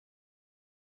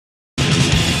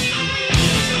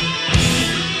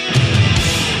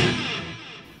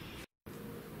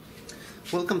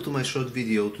Welcome to my short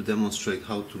video to demonstrate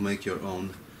how to make your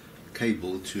own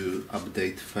cable to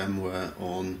update firmware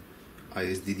on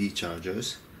ISDT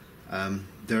chargers.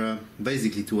 There are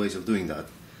basically two ways of doing that.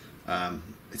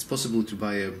 It's possible to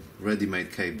buy a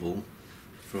ready-made cable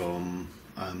from,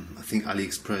 I think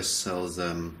AliExpress sells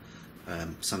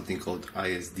something called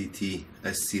ISDT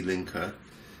SC-Linker,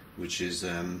 which is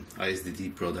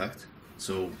ISDT product.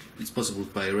 So it's possible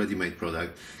to buy a ready-made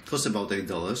product. It costs about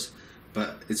 $8,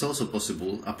 but it's also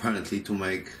possible, apparently, to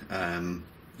make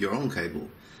your own cable.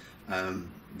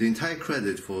 The entire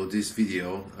credit for this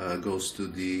video goes to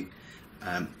the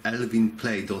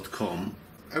elvinplay.com.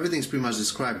 Everything's pretty much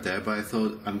described there, but I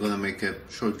thought I'm gonna make a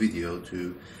short video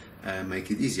to make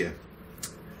it easier.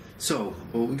 So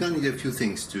we're gonna need a few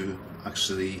things to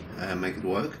actually make it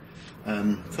work.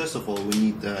 First of all, we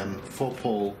need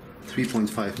 4-pole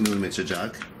 3.5mm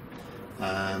jack.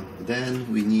 Then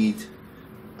we need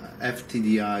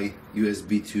FTDI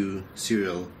USB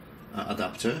Serial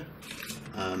adapter.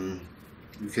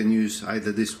 You can use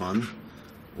either this one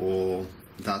or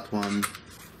that one.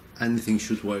 Anything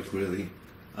should work, really.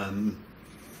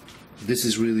 This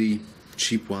is really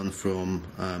cheap one from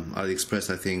AliExpress.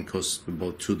 I think costs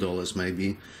about $2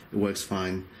 maybe. It works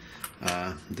fine.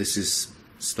 This is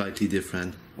slightly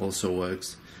different, also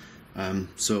works.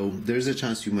 So there's a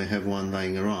chance you may have one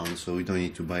lying around, so we don't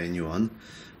need to buy a new one.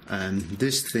 And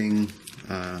this thing,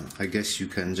 I guess you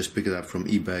can just pick it up from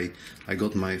eBay. I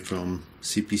got mine from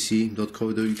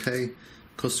cpc.co.uk.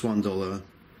 Costs $1.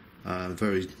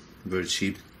 Very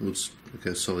cheap. Looks like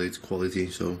a solid quality,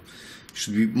 so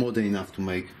should be more than enough to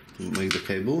make the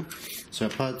cable. So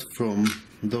apart from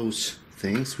those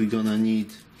things, we're gonna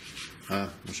need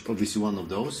obviously one of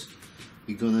those.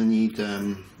 We're gonna need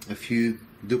a few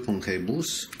DuPont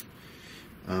cables.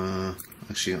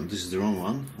 Actually, this is the wrong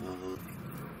one.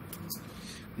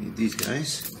 Need these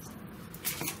guys.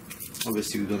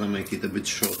 Obviously, we're gonna make it a bit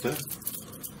shorter.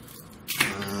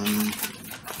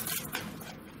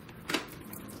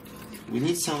 We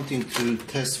need something to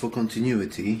test for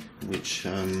continuity, which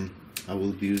I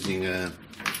will be using a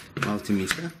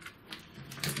multimeter.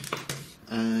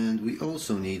 And we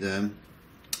also need a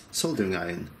soldering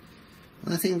iron.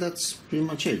 And I think that's pretty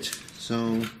much it.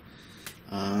 So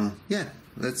yeah,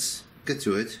 let's get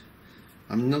to it.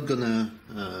 I'm not gonna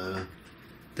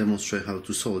demonstrate how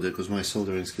to solder because my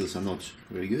soldering skills are not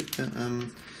very good.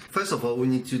 First of all, we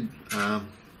need to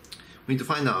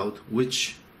find out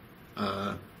which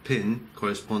pin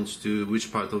corresponds to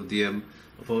which part of the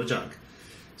of our jack.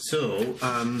 So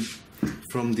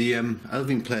from the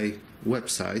Elvin Play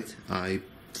website, I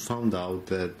found out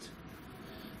that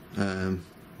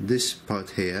this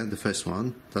part here, the first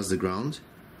one, that's the ground.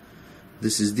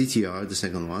 This is DTR, the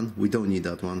second one. We don't need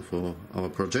that one for our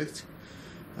project.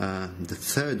 The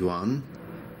third one,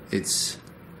 it's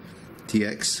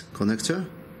TX connector,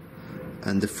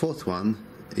 and the fourth one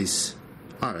is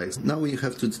RX. Now we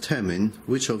have to determine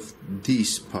which of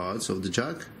these parts of the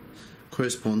jack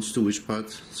corresponds to which part,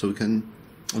 so we can,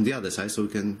 on the other side, so we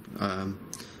can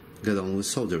get on with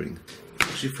soldering.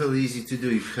 Actually fairly easy to do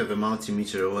if you have a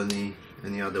multimeter or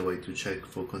any other way to check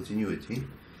for continuity.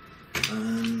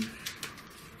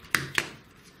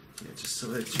 Yeah, just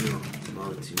select your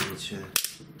multimeter.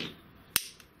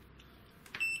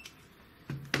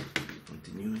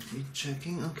 Continuity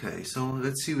checking. Okay, so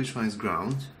let's see which one is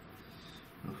ground.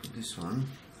 This one.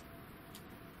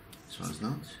 This one's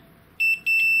not.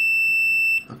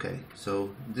 Okay, so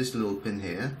this little pin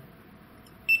here,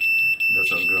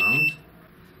 that's our ground.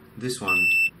 This one,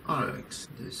 RX.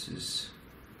 This is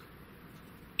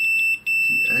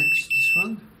TX, this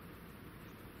one.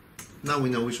 Now we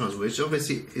know which one's which.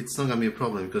 Obviously, it's not gonna be a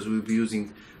problem because we'll be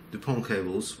using DuPont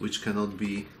cables, which can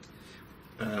be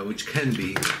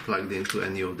plugged into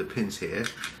any of the pins here.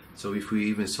 So if we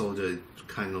even solder it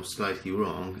kind of slightly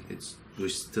wrong, we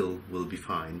still will be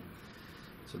fine.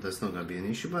 So that's not gonna be an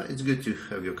issue. But it's good to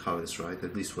have your colors right,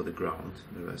 at least for the ground.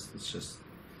 The rest is just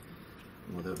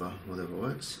whatever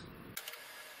works.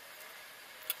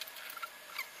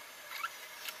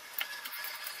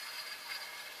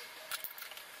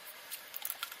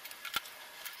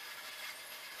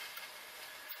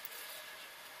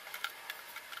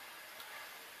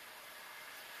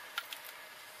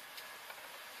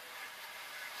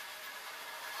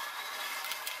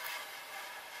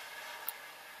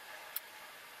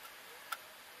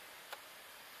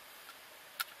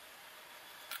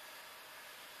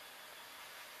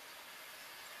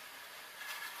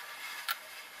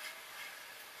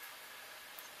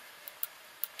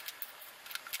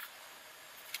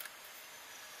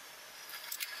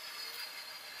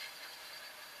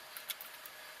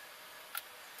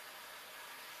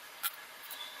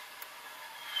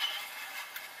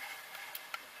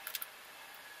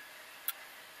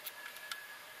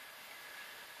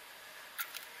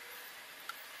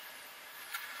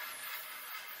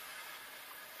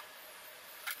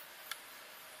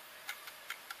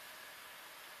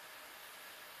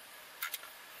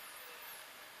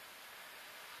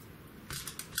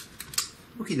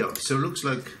 Okay, so looks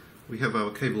like we have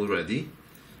our cable ready.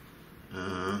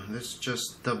 Let's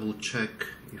just double check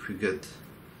if we get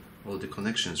all the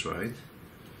connections right.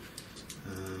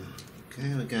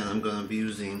 Okay, again I'm gonna be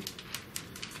using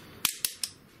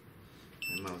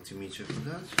a multimeter for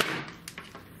that.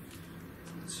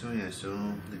 So yeah,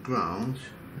 so the ground,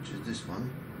 which is this one,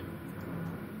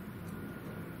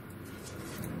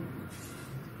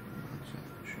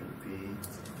 should be,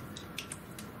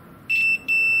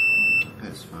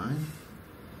 that's fine,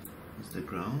 it's the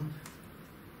ground.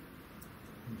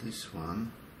 This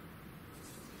one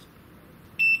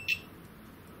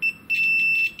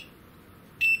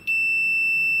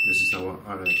this is our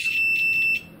RX,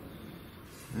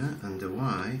 yeah, and the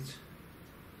white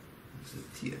is the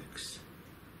TX.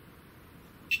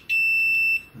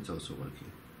 It's also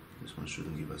working. This one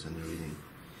shouldn't give us any reading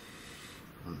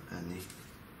on any,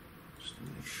 just to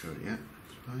make sure, yeah,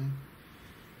 it's fine.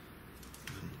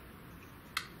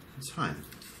 It's fine.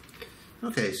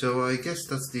 Okay, so I guess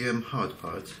that's the hard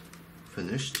part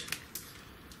finished.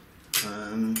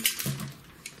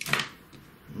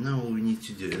 Now what we need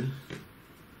to do,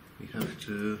 we have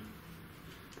to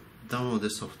download the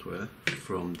software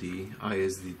from the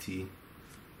ISDT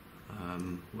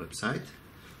website.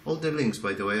 All the links,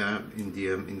 by the way, are in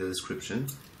the description.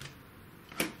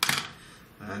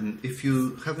 And if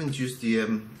you haven't used the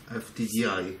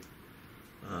FTDI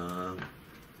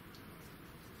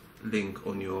link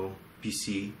on your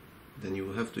PC, then you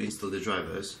will have to install the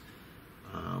drivers,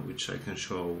 which I can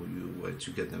show you where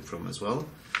to get them from as well.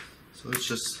 So let's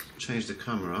just change the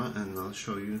camera and I'll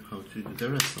show you how to do the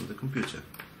rest on the computer.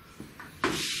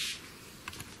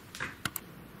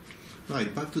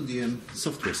 Right, back to the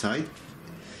software side.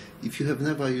 If you have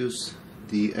never used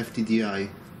the FTDI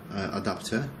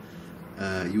adapter,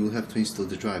 you will have to install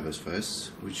the drivers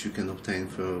first, which you can obtain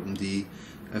from the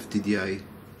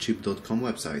FTDIchip.com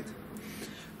website.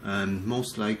 And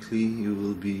most likely you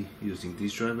will be using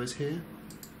these drivers here,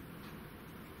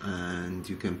 and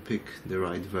you can pick the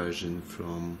right version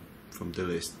from the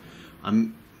list.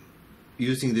 I'm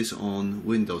using this on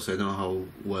Windows. I don't know how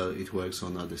well it works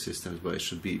on other systems, but it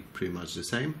should be pretty much the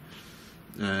same.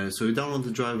 So you download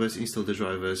the drivers, install the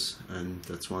drivers, and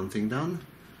that's one thing done.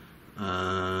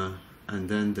 And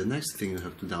then the next thing you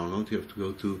have to download, you have to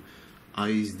go to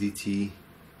ISDT.co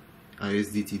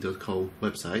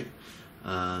website,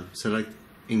 select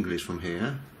English from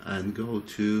here, and go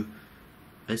to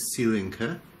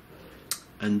SCLinker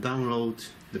and download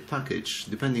the package,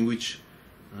 depending which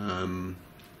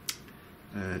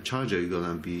charger you're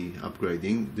gonna be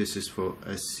upgrading. This is for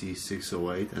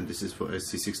SC-608 and this is for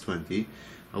SC-620.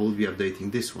 I will be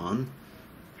updating this one,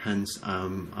 hence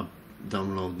I'm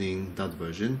downloading that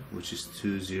version, which is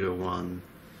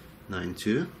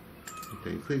 20192.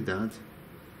 Okay, click that.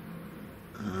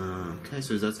 Okay,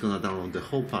 so that's gonna download the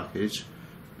whole package,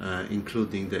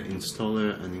 including the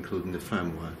installer and including the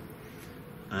firmware.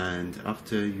 And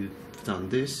after you've done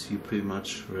this, you're pretty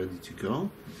much ready to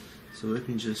go. So let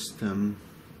me just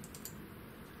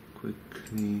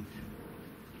quickly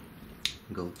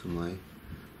go to my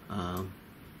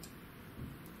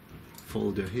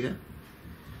folder here.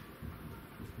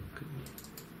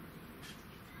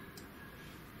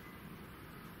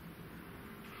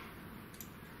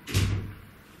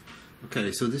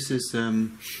 Okay, so this is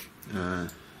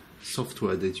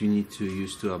software that you need to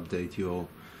use to update your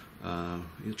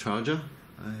charger.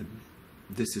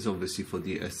 This is obviously for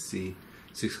the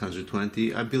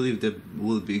SC-620. I believe that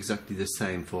will be exactly the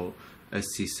same for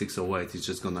SC-608. It's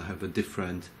just gonna have a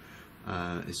different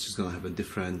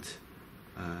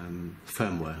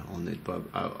firmware on it, but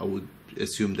I would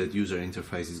assume that user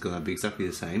interface is gonna be exactly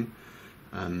the same.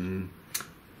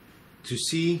 To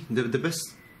see the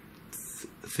best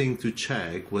thing to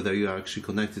check whether you are actually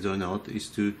connected or not is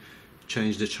to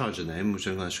change the charger name, which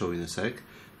I'm going to show you in a sec.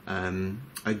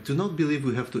 I do not believe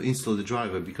we have to install the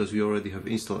driver because we already have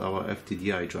installed our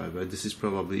FTDI driver. This is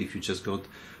probably if you just got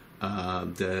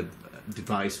the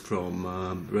device from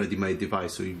ready-made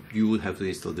device, so you will have to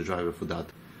install the driver for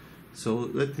that. So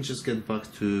let me just get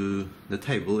back to the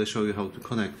table and show you how to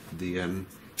connect the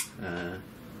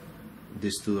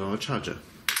this to our charger.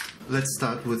 Let's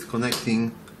start with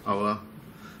connecting our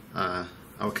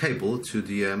cable to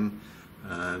the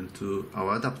to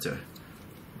our adapter.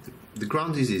 The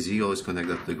ground is easy, you always connect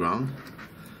up to the ground.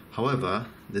 However,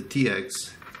 the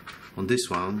TX on this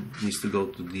one needs to go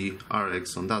to the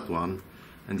RX on that one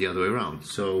and the other way around.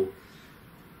 So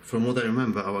from what I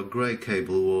remember, our grey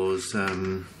cable was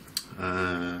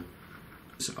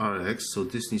RX, so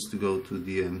this needs to go to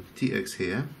the TX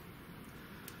here,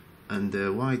 and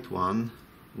the white one,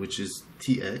 which is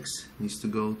TX, needs to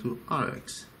go to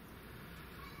RX.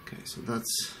 Okay, so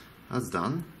that's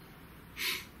done.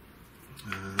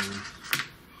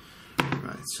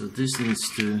 Right, so this needs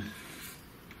to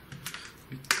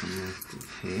be connected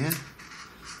here.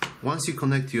 Once you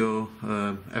connect your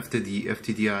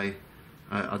FTDI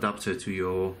adapter to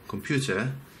your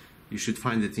computer, you should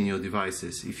find it in your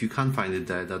devices. If you can't find it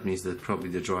there, that means that probably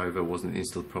the driver wasn't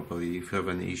installed properly if you have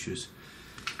any issues.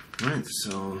 Right,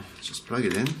 so just plug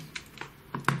it in.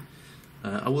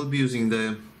 I will be using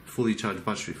the fully charged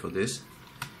battery for this.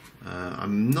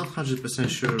 I'm not 100%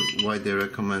 sure why they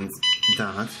recommend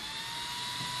that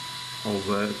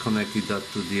over connecting that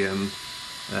to the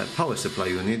power supply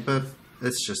unit, but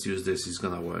let's just use this. It's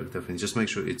gonna work definitely. Just make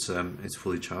sure it's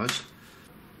fully charged.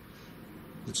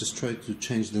 Let's just try to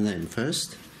change the name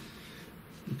first.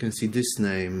 You can see this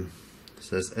name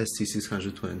says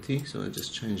SC-620, so I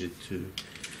just change it to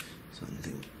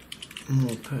something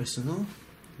more personal.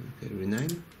 Okay,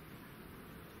 rename.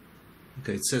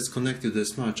 Okay, it says connect to the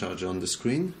smart charger on the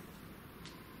screen,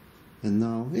 and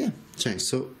now change.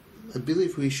 So I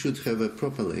believe we should have a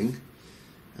proper link,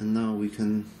 and now we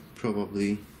can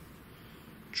probably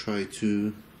try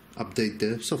to update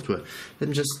the software. Let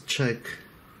me just check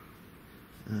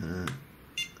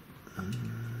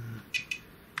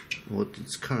what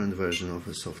its current version of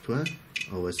the software.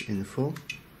 OS info.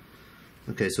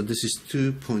 Okay, so this is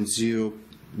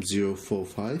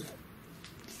 2.0045.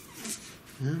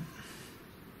 Yeah.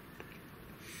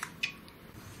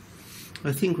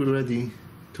 I think we're ready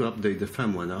to update the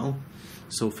firmware now,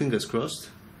 so fingers crossed,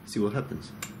 see what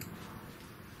happens.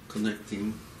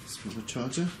 Connecting smart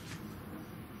charger.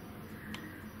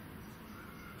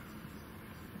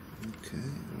 Okay.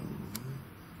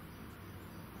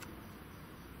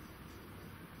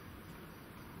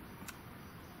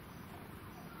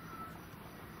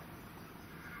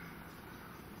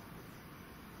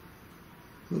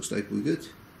 Looks like we're good.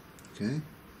 Okay.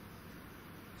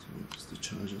 So what does the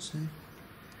charger say?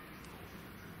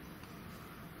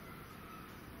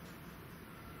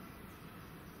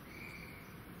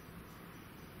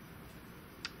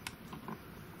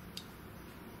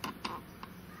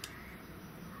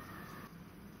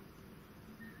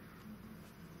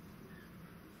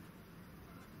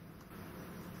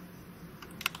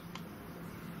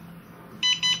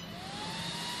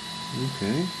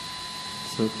 Okay,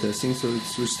 so testing, so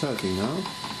it's restarting now.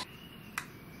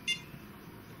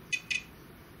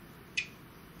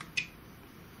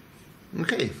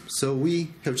 Okay, so we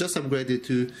have just upgraded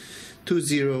to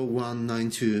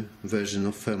 2.0192 version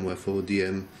of firmware for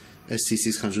the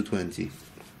SC-620.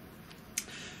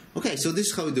 Okay, so this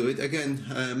is how we do it. Again,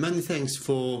 many thanks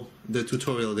for the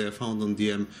tutorial that I found on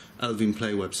the Alvin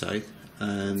Play website,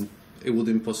 and it would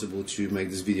be impossible to make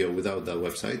this video without that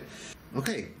website.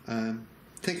 Okay,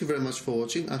 thank you very much for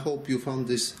watching. I hope you found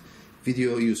this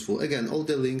video useful. Again, all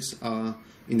the links are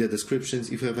in the descriptions.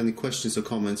 If you have any questions or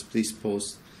comments, please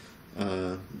post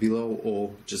below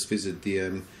or just visit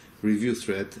the review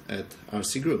thread at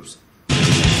RC Groups.